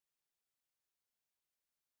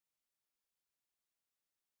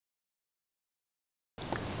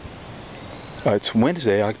It's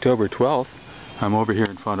Wednesday, October 12th. I'm over here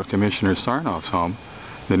in front of Commissioner Sarnoff's home.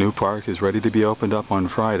 The new park is ready to be opened up on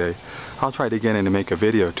Friday. I'll try to get in and make a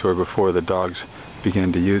video tour before the dogs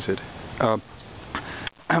begin to use it.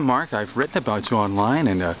 Mark, I've written about you online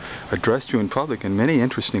and addressed you in public in many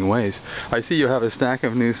interesting ways. I see you have a stack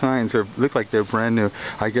of new signs. They look like they're brand new.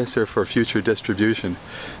 I guess they're for future distribution.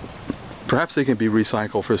 Perhaps they can be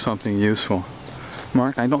recycled for something useful.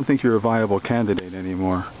 Mark, I don't think you're a viable candidate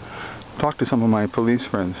anymore. Talk to some of my police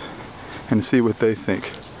friends and see what they think.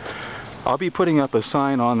 I'll be putting up a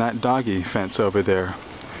sign on that doggy fence over there.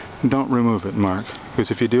 Don't remove it, Mark,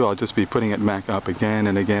 because if you do, I'll just be putting it back up again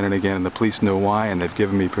and again and again, and the police know why, and they've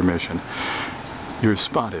given me permission. You're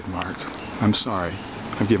spotted, Mark. I'm sorry.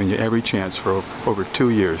 I've given you every chance for over 2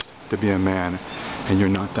 years to be a man, and you're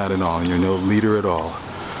not that at all. You're no leader at all.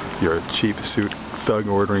 You're a cheap suit, thug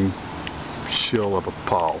ordering shill of a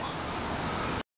Paul.